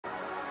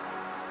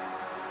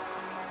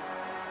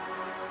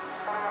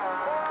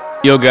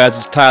Yo guys,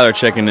 it's Tyler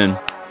checking in.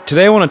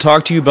 Today I want to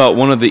talk to you about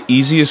one of the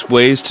easiest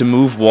ways to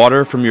move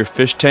water from your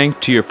fish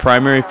tank to your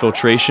primary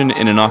filtration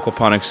in an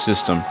aquaponics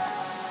system.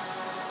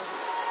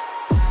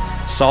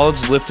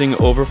 Solids lifting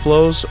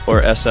overflows,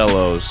 or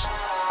SLOs.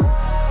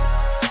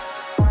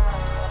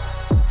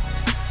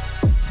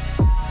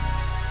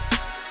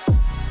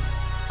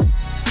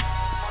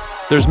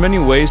 There's many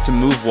ways to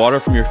move water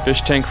from your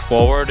fish tank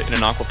forward in an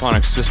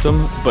aquaponics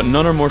system, but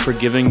none are more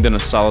forgiving than a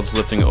solids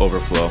lifting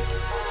overflow.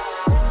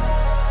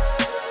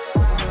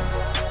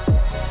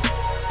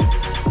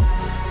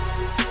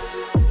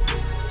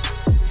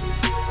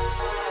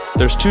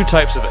 There's two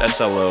types of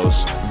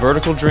SLOs,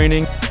 vertical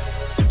draining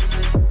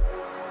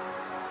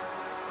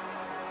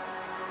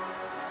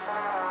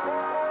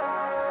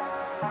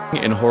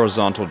and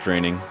horizontal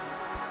draining.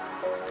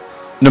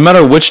 No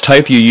matter which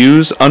type you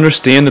use,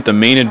 understand that the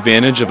main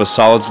advantage of a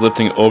solids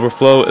lifting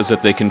overflow is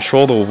that they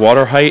control the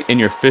water height in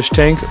your fish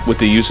tank with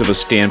the use of a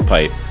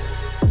standpipe.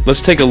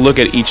 Let's take a look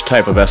at each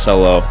type of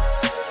SLO.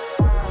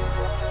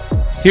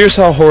 Here's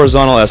how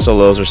horizontal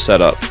SLOs are set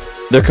up.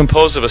 They're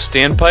composed of a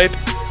standpipe,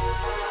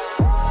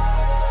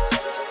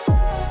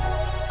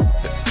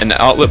 an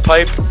outlet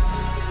pipe,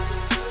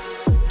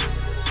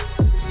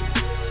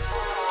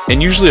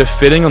 and usually a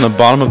fitting on the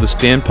bottom of the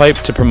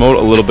standpipe to promote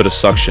a little bit of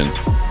suction.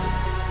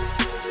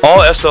 All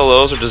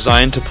SLOs are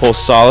designed to pull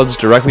solids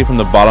directly from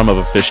the bottom of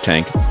a fish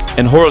tank,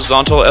 and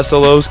horizontal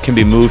SLOs can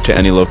be moved to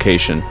any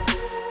location.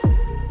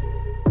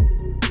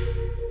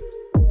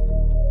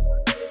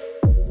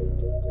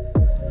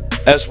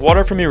 As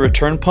water from your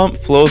return pump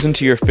flows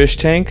into your fish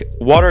tank,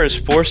 water is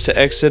forced to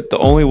exit the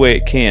only way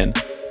it can,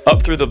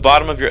 up through the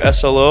bottom of your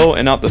SLO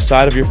and out the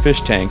side of your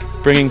fish tank,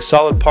 bringing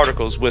solid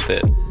particles with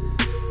it.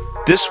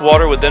 This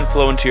water would then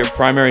flow into your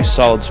primary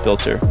solids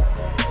filter.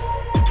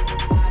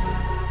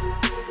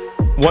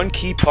 One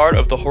key part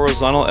of the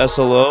horizontal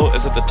SLO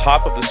is that the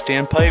top of the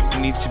standpipe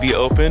needs to be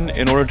open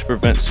in order to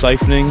prevent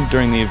siphoning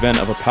during the event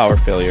of a power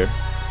failure.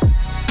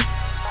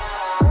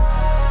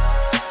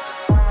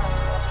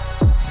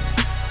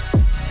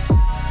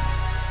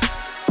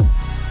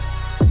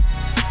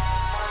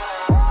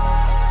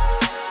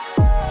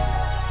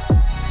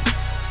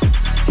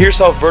 Here's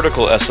how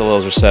vertical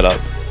SLOs are set up.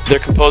 They're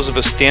composed of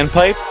a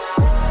standpipe,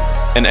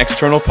 an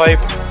external pipe,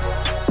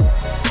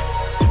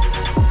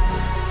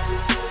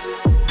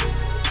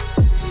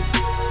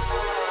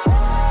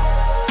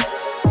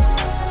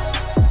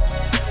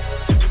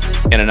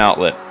 and an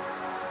outlet.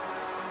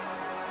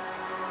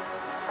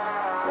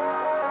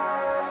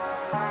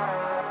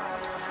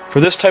 For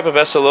this type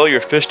of SLO,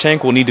 your fish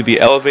tank will need to be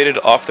elevated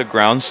off the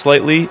ground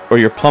slightly, or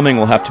your plumbing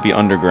will have to be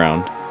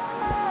underground.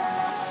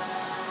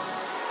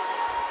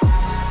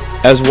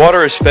 As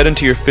water is fed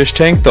into your fish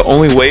tank, the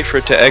only way for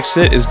it to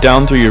exit is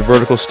down through your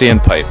vertical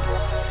standpipe.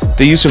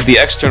 The use of the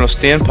external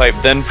standpipe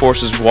then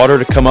forces water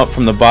to come up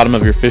from the bottom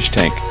of your fish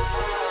tank.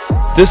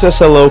 This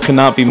SLO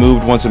cannot be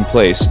moved once in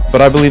place, but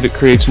I believe it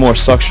creates more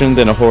suction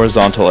than a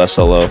horizontal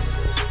SLO.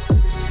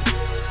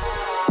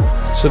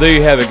 So there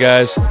you have it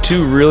guys,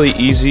 two really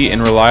easy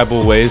and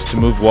reliable ways to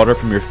move water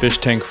from your fish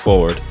tank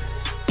forward.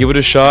 Give it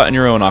a shot in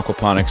your own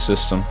aquaponics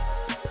system.